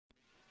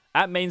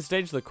At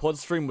Mainstage, the quad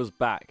stream was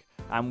back,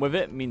 and with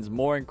it means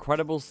more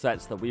incredible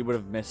sets that we would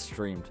have missed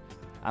streamed,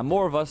 and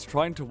more of us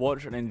trying to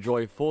watch and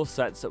enjoy 4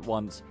 sets at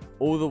once,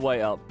 all the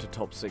way up to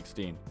top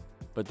 16.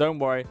 But don't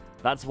worry,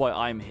 that's why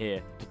I'm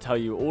here, to tell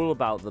you all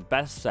about the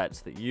best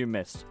sets that you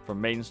missed from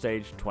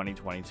Mainstage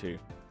 2022.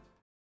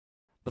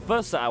 The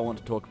first set I want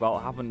to talk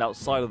about happened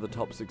outside of the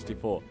top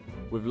 64,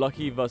 with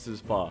Lucky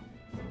vs Far.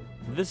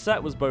 This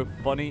set was both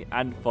funny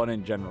and fun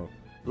in general,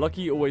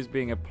 Lucky always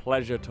being a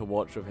pleasure to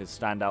watch with his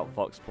standout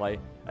Fox play,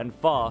 and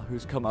Far,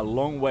 who's come a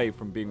long way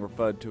from being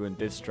referred to in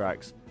diss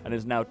tracks, and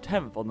is now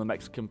 10th on the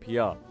Mexican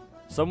PR.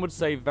 Some would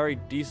say very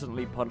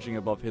decently punching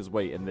above his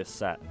weight in this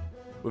set,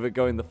 with it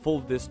going the full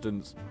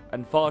distance,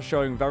 and Far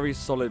showing very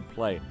solid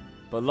play,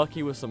 but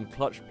Lucky with some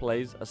clutch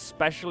plays,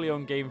 especially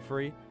on Game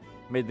 3,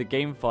 made the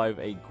Game 5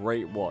 a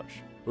great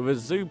watch. With as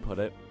Zoo put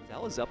it,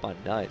 that was up on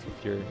Nut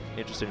if you're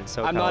interested in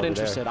SoCal. I'm not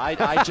interested.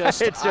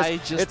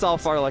 It's all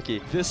Far Lucky.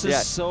 This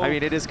is so I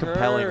mean, it is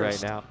compelling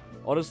cursed. right now.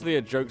 honestly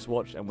a jokes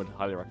watch and would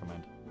highly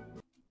recommend.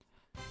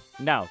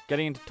 Now,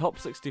 getting into top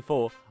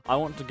 64, I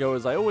want to go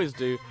as I always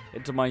do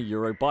into my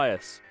Euro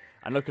bias,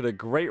 and look at a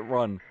great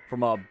run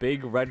from our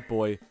big red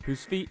boy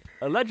whose feet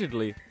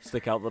allegedly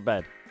stick out the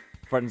bed,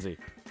 Frenzy.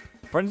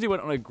 Frenzy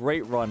went on a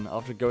great run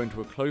after going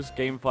to a close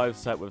Game 5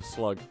 set with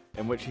Slug,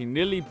 in which he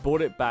nearly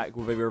brought it back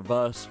with a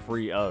reverse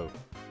 3-0.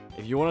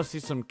 If you want to see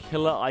some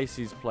killer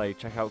Ices play,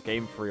 check out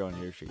Game 3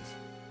 on Yoshi's.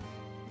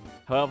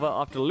 However,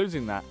 after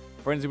losing that,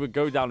 Frenzy would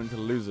go down into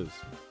losers,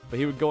 but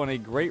he would go on a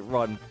great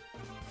run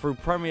through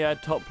Premier,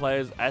 Top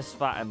Players,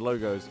 SFAT and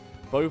Logos,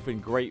 both in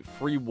great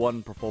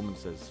 3-1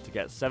 performances to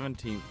get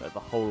 17th at the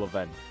whole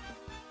event.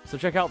 So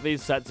check out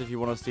these sets if you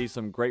want to see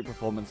some great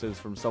performances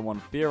from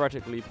someone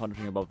theoretically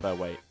punching above their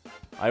weight.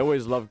 I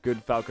always love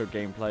good Falco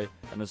gameplay,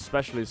 and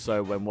especially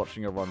so when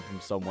watching a run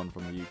from someone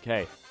from the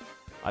UK.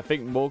 I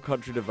think more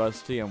country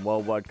diversity and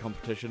worldwide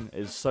competition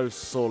is so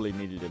sorely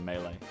needed in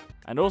Melee.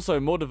 And also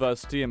more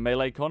diversity in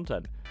Melee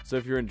content. So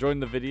if you're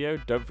enjoying the video,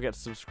 don't forget to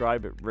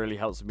subscribe, it really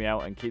helps me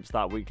out and keeps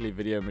that weekly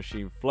video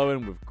machine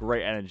flowing with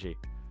great energy.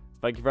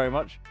 Thank you very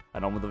much,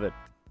 and on with the vid.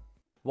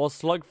 While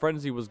Slug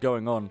Frenzy was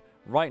going on,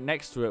 right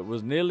next to it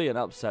was nearly an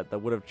upset that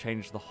would have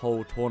changed the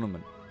whole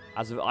tournament,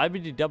 as with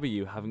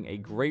ibdw having a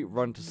great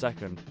run to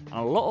second, and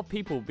a lot of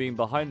people being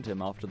behind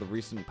him after the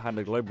recent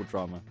Panda Global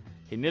drama.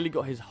 He nearly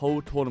got his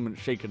whole tournament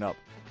shaken up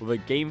with a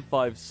Game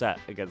 5 set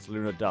against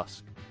Lunar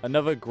Dusk,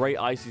 another great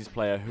Ices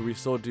player who we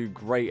saw do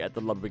great at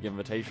the Ludwig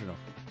Invitational.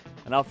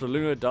 And after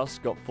Lunar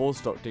Dusk got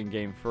 4-stocked in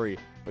Game 3,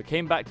 but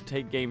came back to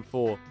take Game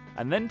 4,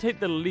 and then take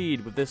the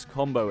lead with this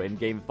combo in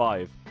Game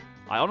 5,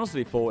 I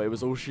honestly thought it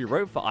was all she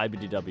wrote for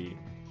ibdw.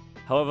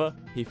 However,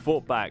 he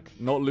fought back,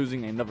 not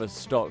losing another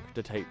stock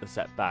to take the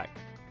set back.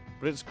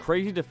 But it's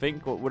crazy to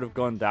think what would have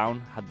gone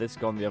down had this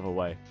gone the other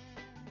way.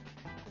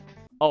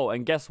 Oh,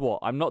 and guess what?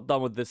 I'm not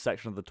done with this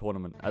section of the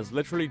tournament, as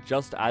literally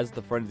just as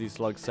the Frenzy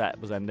Slug set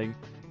was ending,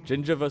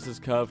 Ginger vs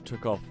Kurv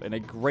took off in a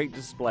great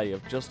display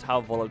of just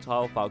how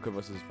volatile Falco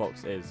vs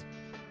Fox is.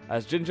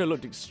 As Ginger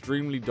looked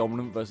extremely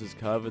dominant versus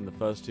Kurv in the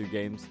first 2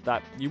 games,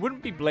 that you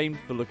wouldn't be blamed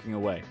for looking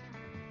away.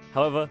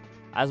 However,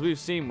 as we've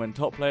seen when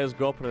top players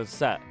go up in a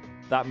set,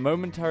 that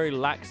momentary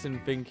lax in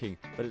thinking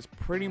that it's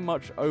pretty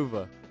much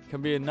over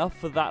can be enough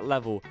for that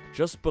level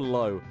just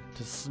below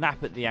to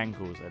snap at the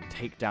ankles and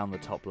take down the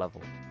top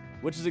level.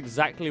 Which is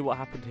exactly what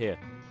happened here.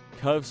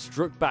 Kurv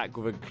struck back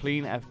with a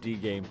clean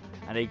FD game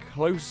and a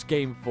close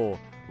Game 4,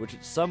 which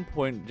at some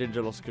point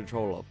Ginger lost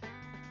control of.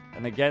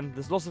 And again,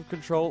 this loss of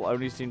control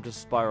only seemed to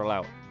spiral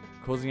out,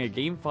 causing a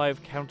Game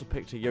 5 counter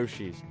pick to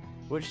Yoshi's,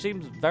 which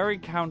seems very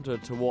counter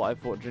to what I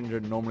thought Ginger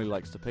normally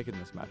likes to pick in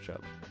this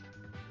matchup.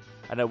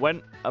 And it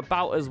went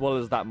about as well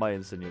as that might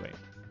insinuate.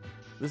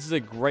 This is a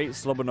great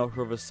slobber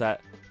knocker of a set,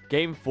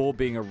 Game 4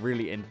 being a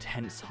really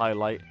intense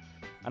highlight,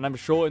 and I'm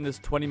sure in this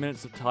 20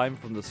 minutes of time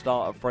from the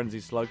start of Frenzy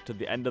Slug to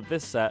the end of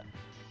this set,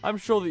 I'm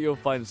sure that you'll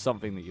find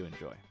something that you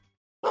enjoy.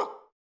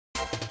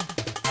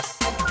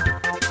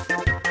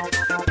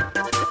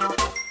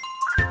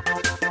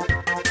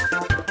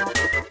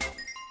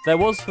 There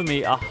was for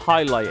me a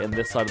highlight in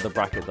this side of the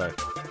bracket though,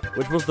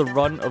 which was the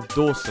run of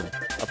Dawson,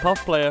 a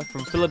puff player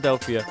from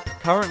Philadelphia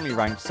currently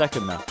ranked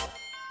 2nd now.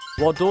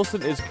 While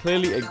Dawson is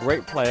clearly a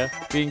great player,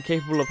 being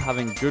capable of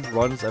having good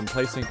runs and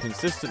placing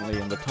consistently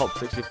in the top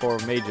 64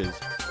 of majors,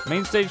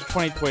 Mainstage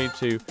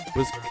 2022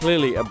 was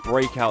clearly a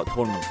breakout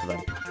tournament for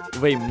them,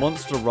 with a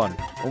monster run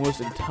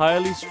almost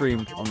entirely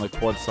streamed on the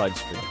quad side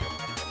stream.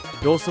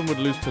 Dawson would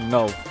lose to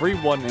Null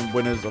 3-1 in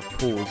winners of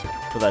pools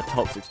for their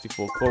top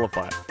 64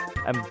 qualifier,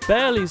 and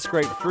barely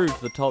scraped through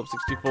to the top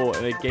 64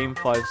 in a Game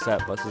 5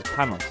 set versus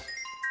Panos.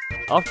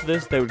 After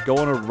this, they would go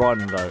on a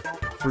run though,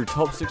 through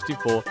top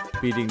 64,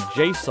 beating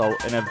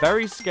J-Salt in a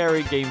very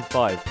scary Game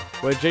 5,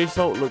 where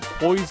J-Salt looked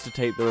poised to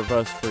take the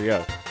reverse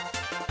 3-0.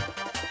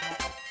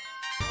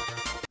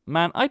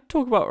 Man, I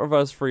talk about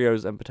reverse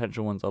 3-0s and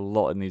potential ones a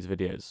lot in these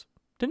videos.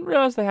 Didn't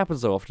realize they happen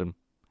so often.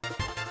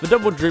 The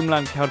double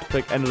Dreamland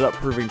counterpick ended up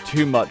proving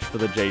too much for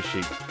the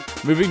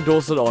J-Sheik, moving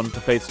Dawson on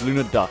to face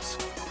Lunar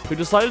Dusk, who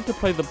decided to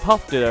play the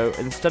Puff Ditto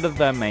instead of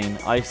their main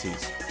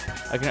Ices.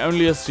 I can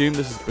only assume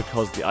this is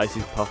because the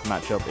Icy's Puff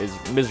matchup is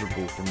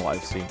miserable from what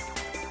I've seen.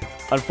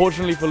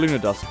 Unfortunately for Lunar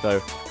Dusk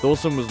though,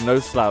 Dawson was no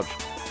slouch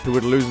who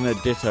would lose in a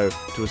ditto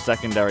to a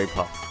secondary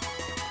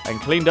Puff, and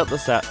cleaned up the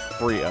set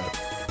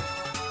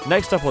 3-0.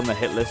 Next up on the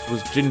hit list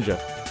was Ginger,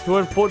 who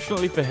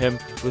unfortunately for him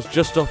was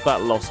just off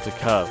that loss to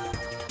Kurv.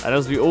 And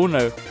as we all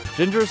know,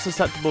 Ginger is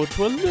susceptible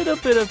to a little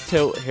bit of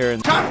tilt here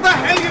and there. Shut the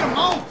hell your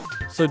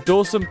mouth! So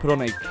Dawson put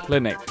on a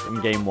clinic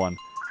in game 1.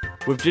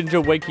 With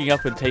Ginger waking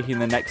up and taking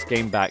the next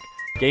game back,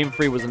 game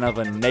 3 was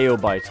another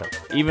nail-biter,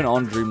 even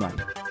on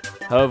Dreamland.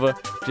 However,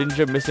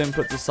 Ginger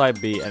misinput to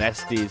side B and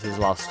SD'd his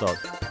last stock,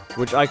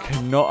 which I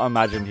cannot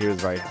imagine he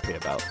was very happy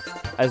about.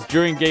 As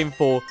during game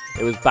 4,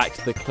 it was back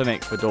to the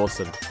clinic for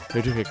Dawson,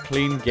 who took a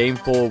clean game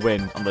 4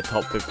 win on the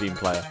top 15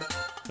 player.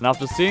 And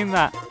after seeing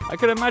that, I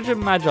could imagine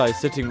Magi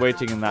sitting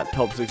waiting in that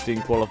top 16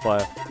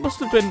 qualifier must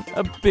have been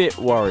a bit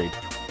worried.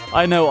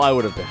 I know I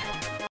would have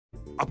been.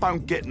 I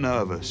don't get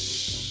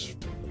nervous,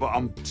 but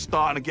I'm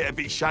starting to get a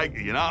bit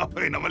shaky, you know what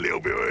I mean? I'm a little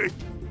bit worried.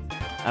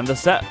 And the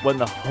set went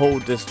the whole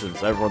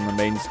distance over on the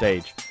main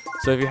stage.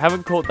 So if you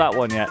haven't caught that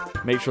one yet,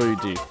 make sure you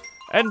do.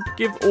 And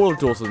give all of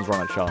Dawson's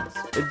run a chance.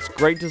 It's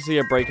great to see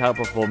a breakout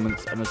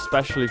performance, and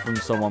especially from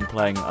someone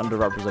playing an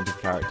underrepresented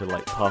character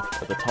like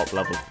Puff at the top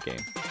level of the game.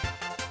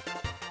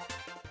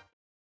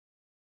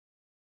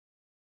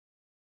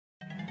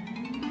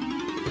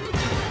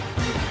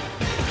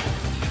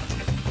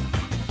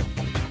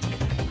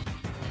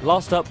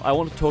 Last up, I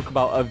want to talk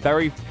about a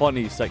very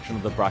funny section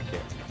of the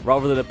bracket,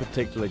 rather than a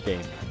particular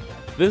game.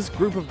 This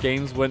group of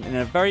games went in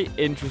a very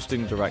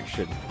interesting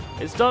direction.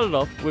 It started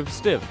off with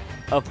Stiv,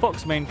 a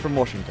Fox main from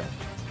Washington.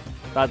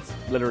 That's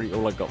literally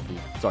all I got for you,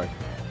 sorry.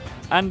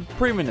 And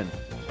Preminin,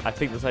 I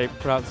think that's how you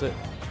pronounce it,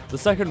 the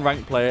second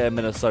ranked player in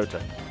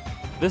Minnesota.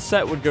 This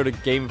set would go to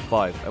game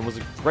 5, and was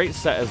a great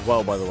set as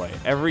well, by the way.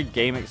 Every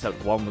game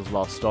except one was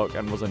last stock,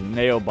 and was a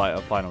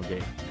nail-biter final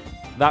game.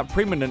 That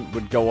Preminin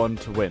would go on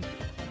to win.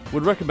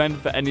 Would recommend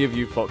for any of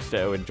you Fox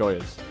Ditto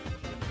enjoyers.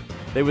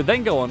 They would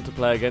then go on to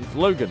play against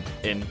Logan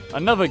in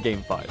another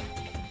game 5.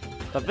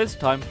 But this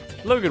time,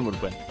 Logan would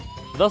win,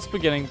 thus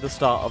beginning the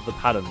start of the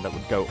pattern that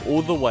would go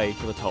all the way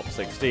to the top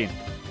 16.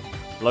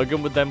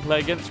 Logan would then play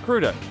against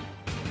Crudo.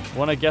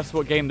 Wanna guess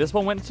what game this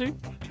one went to?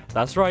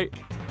 That's right,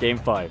 game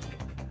 5.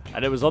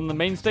 And it was on the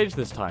main stage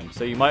this time,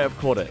 so you might have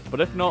caught it, but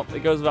if not,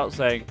 it goes without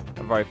saying,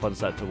 a very fun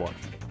set to watch.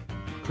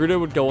 Crudo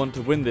would go on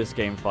to win this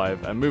game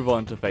 5 and move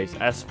on to face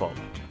sfob.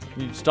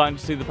 You starting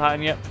to see the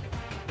pattern yet?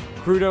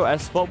 Crudo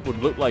sfob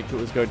would look like it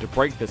was going to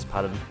break this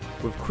pattern,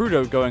 with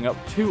Crudo going up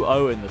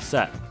 2-0 in the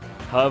set.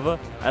 However,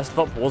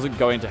 sfob wasn't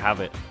going to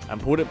have it, and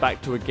pulled it back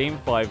to a game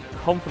 5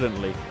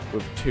 confidently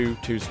with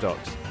 2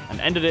 stocks, and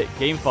ended it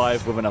game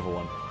 5 with another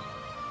one,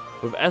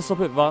 with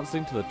sfob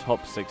advancing to the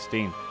top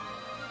 16.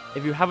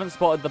 If you haven't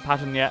spotted the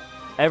pattern yet,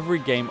 every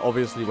game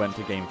obviously went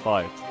to game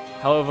 5.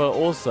 However,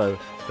 also,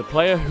 the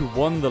player who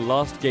won the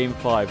last game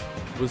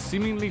 5 was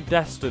seemingly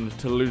destined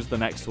to lose the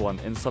next one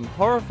in some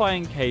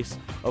horrifying case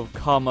of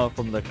karma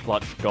from the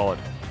clutch god.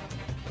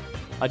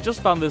 I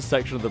just found this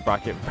section of the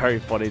bracket very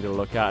funny to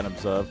look at and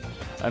observe,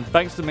 and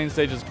thanks to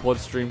Mainstage's quad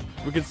stream,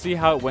 we could see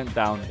how it went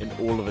down in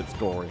all of its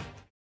glory.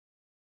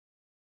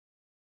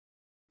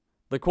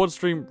 The quad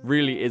stream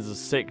really is a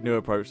sick new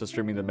approach to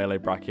streaming the melee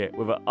bracket,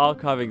 with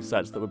archiving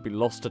sets that would be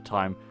lost to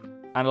time,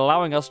 and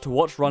allowing us to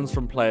watch runs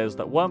from players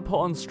that weren't put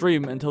on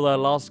stream until their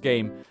last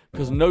game,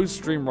 because no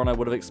stream runner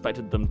would have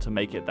expected them to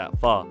make it that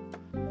far.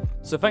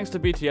 So thanks to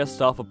BTS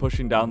staff for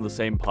pushing down the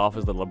same path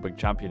as the Ludwig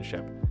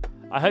Championship.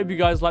 I hope you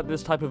guys like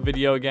this type of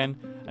video again,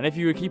 and if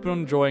you keep on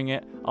enjoying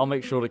it, I'll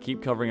make sure to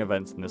keep covering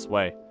events in this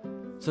way.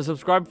 So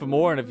subscribe for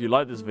more, and if you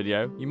like this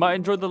video, you might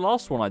enjoy the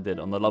last one I did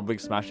on the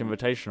Ludwig Smash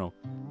Invitational,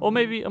 or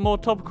maybe a more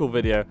topical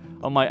video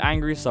on my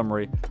angry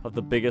summary of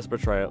the biggest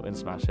betrayal in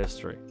Smash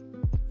history.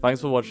 Thanks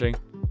for watching,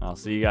 and I'll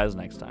see you guys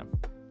next time.